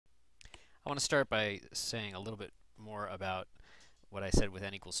I want to start by saying a little bit more about what I said with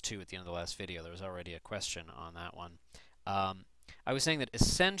n equals 2 at the end of the last video. There was already a question on that one. Um, I was saying that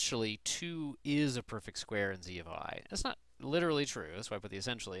essentially 2 is a perfect square in z of I. That's not literally true. That's why I put the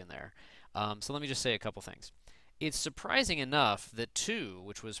essentially in there. So let me just say a couple things. It's surprising enough that 2,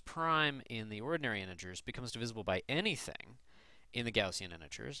 which was prime in the ordinary integers, becomes divisible by anything in the Gaussian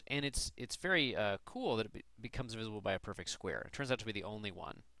integers, and it's very cool that it becomes divisible by a perfect square. It turns out to be the only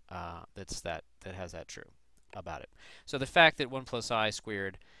one that has that true about it. So the fact that 1 plus I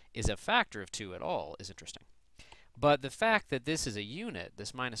squared is a factor of 2 at all is interesting. But the fact that this is a unit,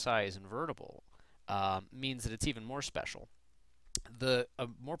 this minus I is invertible, means that it's even more special. A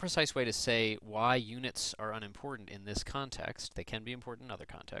more precise way to say why units are unimportant in this context, they can be important in other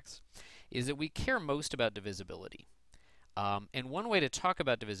contexts, is that we care most about divisibility. And one way to talk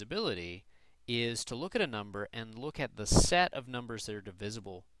about divisibility is to look at a number and look at the set of numbers that are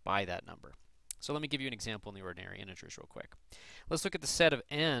divisible by that number. So let me give you an example in the ordinary integers real quick. Let's look at the set of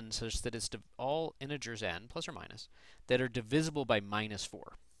n such that it's all integers n, plus or minus, that are divisible by minus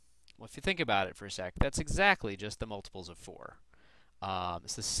 4. Well, if you think about it for a sec, that's exactly just the multiples of 4.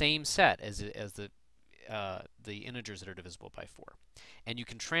 It's the same set as the integers that are divisible by 4. And you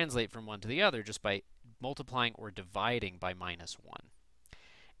can translate from one to the other just by multiplying or dividing by minus 1.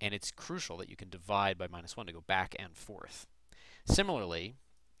 And it's crucial that you can divide by minus 1 to go back and forth. Similarly,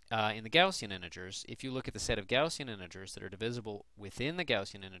 in the Gaussian integers, if you look at the set of Gaussian integers that are divisible within the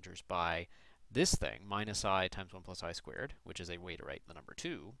Gaussian integers by this thing, minus I times 1 plus I squared, which is a way to write the number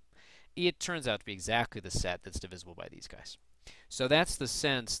 2, it turns out to be exactly the set that's divisible by these guys. So that's the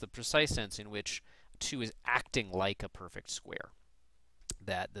sense, the precise sense in which 2 is acting like a perfect square.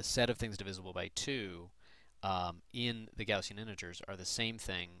 That the set of things divisible by 2 in the Gaussian integers are the same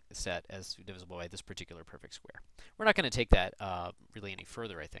thing set as divisible by this particular perfect square. We're not going to take that really any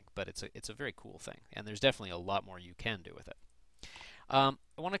further, I think, but it's a very cool thing, and there's definitely a lot more you can do with it. I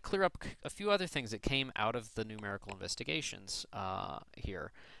want to clear up a few other things that came out of the numerical investigations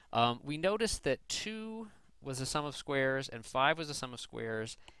here. We noticed that 2 was a sum of squares, and 5 was a sum of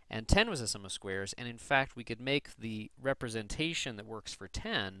squares, and 10 was a sum of squares, and in fact we could make the representation that works for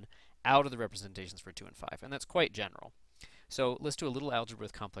 10 out of the representations for 2 and 5, and that's quite general. So let's do a little algebra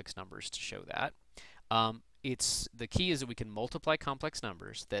with complex numbers to show that. The key is that we can multiply complex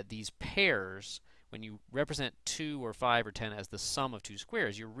numbers, that these pairs, when you represent 2 or 5 or 10 as the sum of two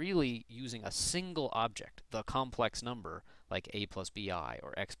squares, you're really using a single object, the complex number, like a plus bi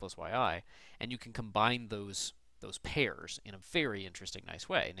or x plus yi, and you can combine those pairs in a very interesting, nice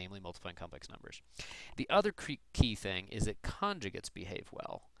way, namely multiplying complex numbers. The other key thing is that conjugates behave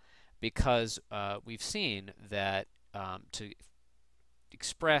well, because we've seen that to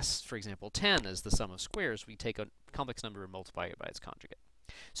express, for example, 10 as the sum of squares, we take a complex number and multiply it by its conjugate.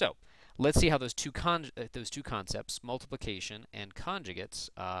 So let's see how those two concepts, multiplication and conjugates,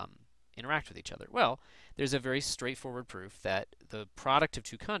 interact with each other. Well, there's a very straightforward proof that the product of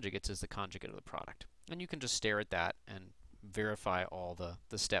two conjugates is the conjugate of the product. And you can just stare at that and verify all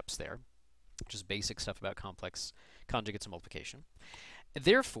the steps there, just basic stuff about complex conjugates and multiplication.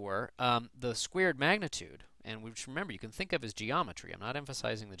 Therefore, the squared magnitude, and which remember you can think of as geometry. I'm not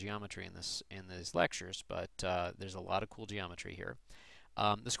emphasizing the geometry in these lectures, but there's a lot of cool geometry here.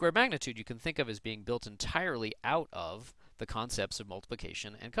 The squared magnitude you can think of as being built entirely out of the concepts of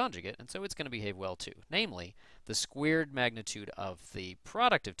multiplication and conjugate, and so it's going to behave well too. Namely, the squared magnitude of the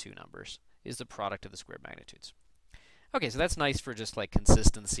product of two numbers is the product of the squared magnitudes. Okay, so that's nice for just like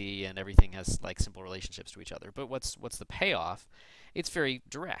consistency and everything has like simple relationships to each other. But what's the payoff? It's very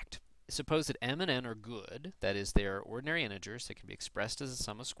direct. Suppose that m and n are good, that is, they're ordinary integers that can be expressed as a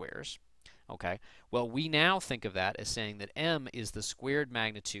sum of squares. Okay, well, we now think of that as saying that m is the squared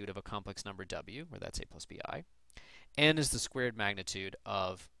magnitude of a complex number w, where that's a plus bi. N is the squared magnitude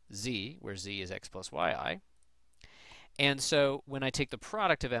of z, where z is x plus yi. And so when I take the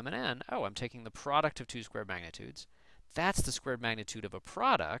product of m and n, oh, I'm taking the product of two squared magnitudes. That's the squared magnitude of a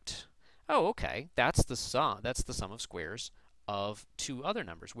product. Oh, okay, that's the sum of squares of two other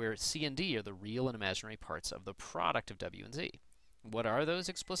numbers, where c and d are the real and imaginary parts of the product of w and z. What are those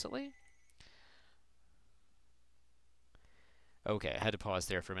explicitly? Okay, I had to pause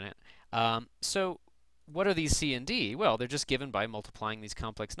there for a minute. So what are these c and d? Well, they're just given by multiplying these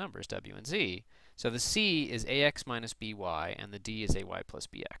complex numbers, w and z. So the c is ax minus by, and the d is ay plus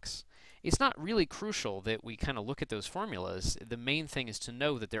bx. It's not really crucial that we kind of look at those formulas. The main thing is to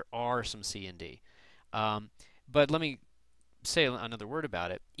know that there are some c and d. But let me say another word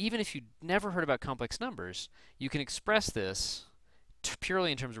about it. Even if you never heard about complex numbers, you can express this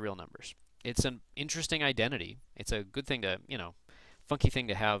purely in terms of real numbers. It's an interesting identity. It's a good thing to, funky thing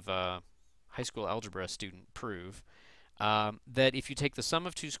to have high school algebra student prove that if you take the sum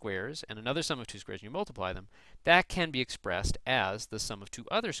of two squares and another sum of two squares and you multiply them, that can be expressed as the sum of two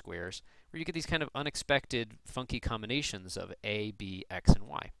other squares, where you get these kind of unexpected, funky combinations of a, b, x, and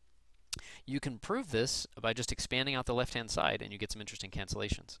y. You can prove this by just expanding out the left-hand side, and you get some interesting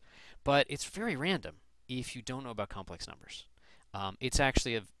cancellations. But it's very random if you don't know about complex numbers. It's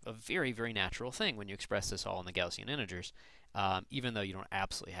actually a very, very natural thing when you express this all in the Gaussian integers, even though you don't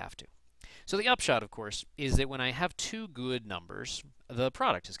absolutely have to. So the upshot, of course, is that when I have two good numbers, the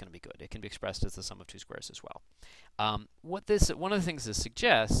product is going to be good. It can be expressed as the sum of two squares as well. One of the things this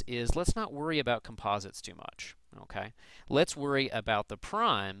suggests is let's not worry about composites too much. Okay, let's worry about the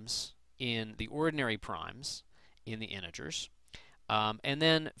primes in the ordinary primes in the integers, and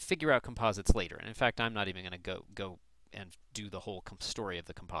then figure out composites later. And in fact, I'm not even going to go and do the whole story of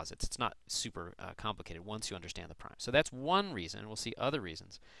the composites. It's not super complicated once you understand the primes. So that's one reason, and we'll see other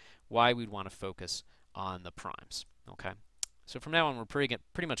reasons why we'd want to focus on the primes. Okay, so from now on, we're pretty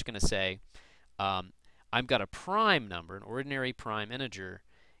much going to say I've got a prime number, an ordinary prime integer.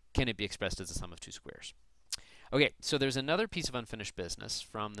 Can it be expressed as the sum of two squares? Okay, so there's another piece of unfinished business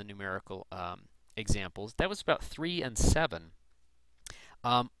from the numerical examples. That was about 3 and 7.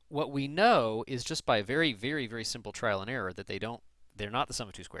 What we know is just by a very, very, very simple trial and error that they're not the sum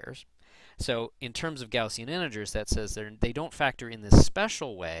of two squares. So in terms of Gaussian integers, that says they don't factor in this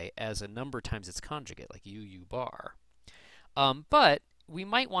special way as a number times its conjugate, like u bar. But we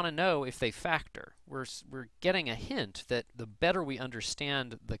might want to know if they factor. We're getting a hint that the better we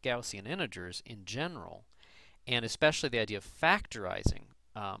understand the Gaussian integers in general, and especially the idea of factorizing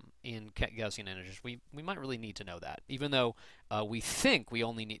in Gaussian integers, we might really need to know that, even though we think we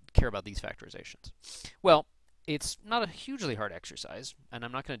only care about these factorizations. Well, it's not a hugely hard exercise, and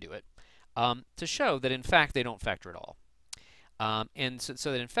I'm not going to do it, to show that in fact they don't factor at all. And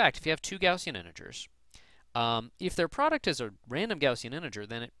so that in fact, if you have two Gaussian integers, if their product is a random Gaussian integer,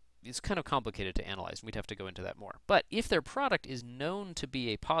 then it's kind of complicated to analyze, and we'd have to go into that more. But if their product is known to be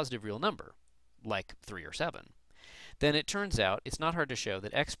a positive real number, like 3 or 7, then it turns out it's not hard to show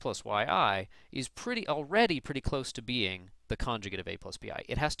that x plus yi is already pretty close to being the conjugate of a plus bi.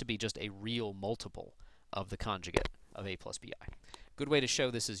 It has to be just a real multiple of the conjugate of a plus bi. Good way to show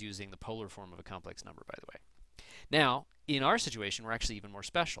this is using the polar form of a complex number, by the way. Now, in our situation, we're actually even more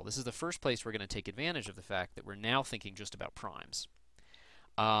special. This is the first place we're going to take advantage of the fact that we're now thinking just about primes.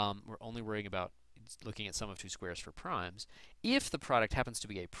 We're only worrying about looking at sum of two squares for primes. If the product happens to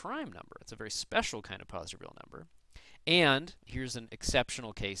be a prime number, it's a very special kind of positive real number. And here's an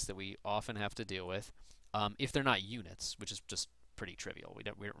exceptional case that we often have to deal with. If they're not units, which is just pretty trivial.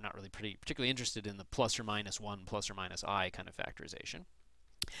 We're not really particularly interested in the plus or minus 1 plus or minus I kind of factorization.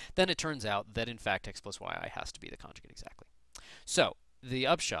 Then it turns out that in fact x plus yi has to be the conjugate exactly. So the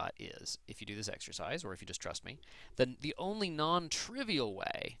upshot is, if you do this exercise, or if you just trust me, then the only non-trivial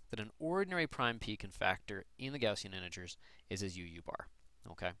way that an ordinary prime p can factor in the Gaussian integers is as u bar.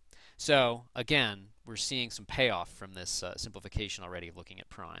 Okay, so again, we're seeing some payoff from this simplification already of looking at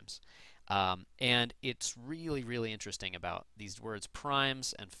primes. And it's really, really interesting about these words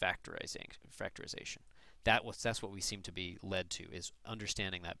primes and factorization. That's what we seem to be led to, is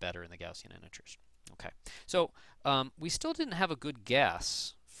understanding that better in the Gaussian integers. Okay, so we still didn't have a good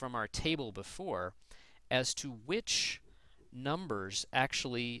guess from our table before as to which numbers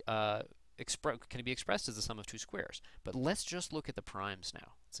actually can be expressed as the sum of two squares. But let's just look at the primes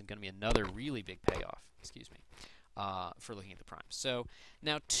now. It's going to be another really big payoff, for looking at the primes. So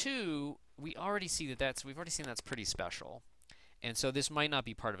now 2, we already see that we've already seen that's pretty special. And so this might not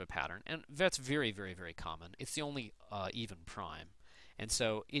be part of a pattern, and that's very, very, very common. It's the only even prime. And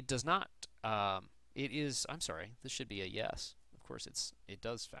so it does not, I'm sorry, this should be a yes. Of course, it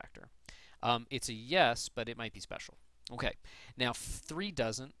does factor. It's a yes, but it might be special. Okay, now 3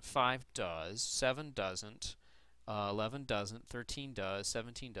 doesn't, 5 does, 7 doesn't, 11 doesn't, 13 does,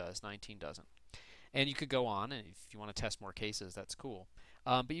 17 does, 19 doesn't. And you could go on, and if you want to test more cases, that's cool.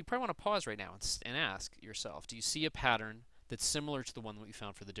 But you probably want to pause right now and ask yourself, do you see a pattern that's similar to the one that we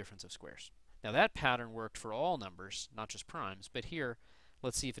found for the difference of squares? Now that pattern worked for all numbers, not just primes, but here,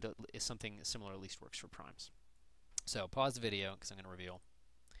 let's see if something similar at least works for primes. So pause the video, because I'm going to reveal.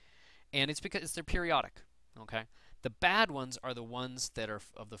 And it's because they're periodic, okay? The bad ones are the ones that are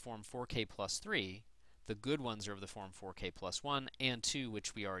of the form 4k plus 3. The good ones are of the form 4k plus 1 and 2,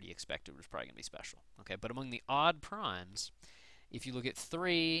 which we already expected was probably going to be special. Okay, but among the odd primes, if you look at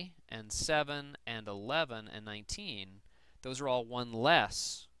 3 and 7 and 11 and 19, those are all 1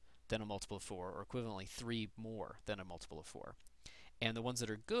 less than a multiple of 4, or equivalently 3 more than a multiple of 4. And the ones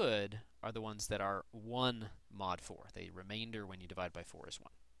that are good are the ones that are 1 mod 4. The remainder when you divide by 4 is 1.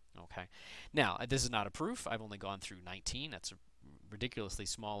 Okay. Now, this is not a proof. I've only gone through 19. That's a ridiculously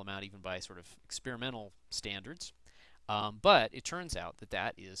small amount even by sort of experimental standards. But it turns out that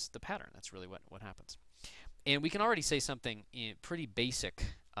that is the pattern. That's really what happens. And we can already say something pretty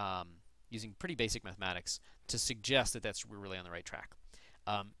basic, using pretty basic mathematics, to suggest that we're really on the right track.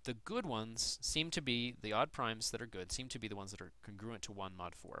 The good ones seem to be, the odd primes that are good, seem to be the ones that are congruent to 1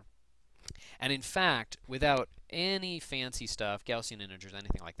 mod 4. And in fact, without any fancy stuff, Gaussian integers,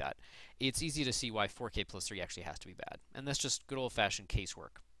 anything like that, it's easy to see why 4k plus 3 actually has to be bad. And that's just good old-fashioned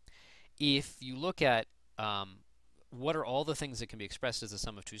casework. If you look at what are all the things that can be expressed as the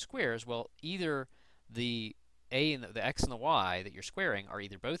sum of two squares, well, either the a and the x and the y that you're squaring are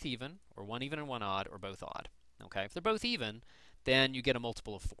either both even, or one even and one odd, or both odd. Okay, if they're both even, then you get a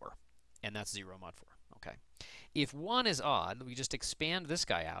multiple of 4, and that's 0 mod 4. Okay. If 1 is odd, we just expand this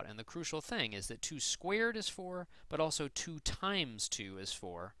guy out, and the crucial thing is that 2 squared is 4, but also 2 times 2 is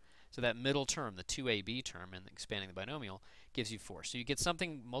 4. So that middle term, the 2ab term, and expanding the binomial, gives you 4. So you get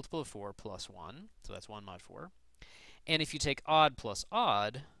something multiple of 4 plus 1, so that's 1 mod 4. And if you take odd plus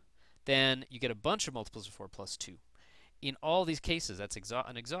odd, then you get a bunch of multiples of 4 plus 2. In all these cases, that's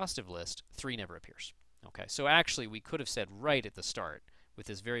an exhaustive list, 3 never appears. Okay, so actually we could have said right at the start, with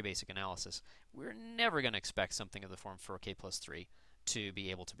this very basic analysis, we're never going to expect something of the form 4k plus 3 to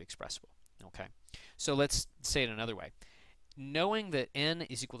be able to be expressible. Okay, so let's say it another way. Knowing that n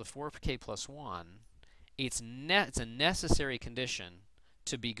is equal to 4k plus 1, it's a necessary condition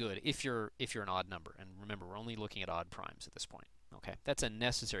to be good if you're an odd number. And remember, we're only looking at odd primes at this point. Okay, that's a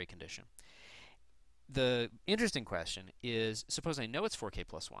necessary condition. The interesting question is, suppose I know it's 4k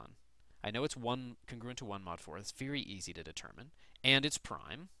plus 1. I know it's congruent to 1 mod 4. It's very easy to determine. And it's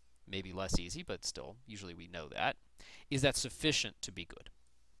prime. Maybe less easy, but still, usually we know that. Is that sufficient to be good?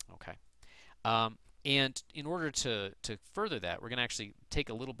 Okay. And in order to further that, we're going to actually take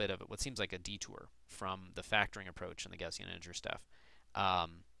a little bit of it, what seems like a detour from the factoring approach and the Gaussian integer stuff.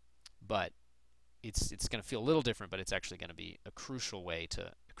 But it's going to feel a little different, but it's actually going to be a crucial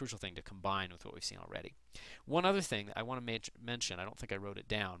thing to combine with what we've seen already. One other thing that I want to mention, I don't think I wrote it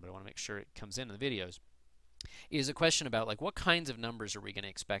down, but I want to make sure it comes in the videos, is a question about like what kinds of numbers are we going to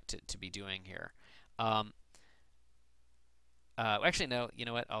expect it to be doing here. Actually, no, you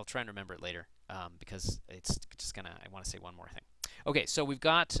know what? I'll try and remember it later because it's just gonna. I want to say one more thing. Okay, so we've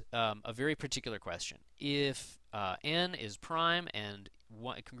got a very particular question. If n is prime and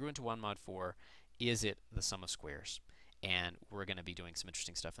congruent to 1 mod 4, is it the sum of squares? And we're going to be doing some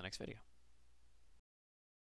interesting stuff in the next video.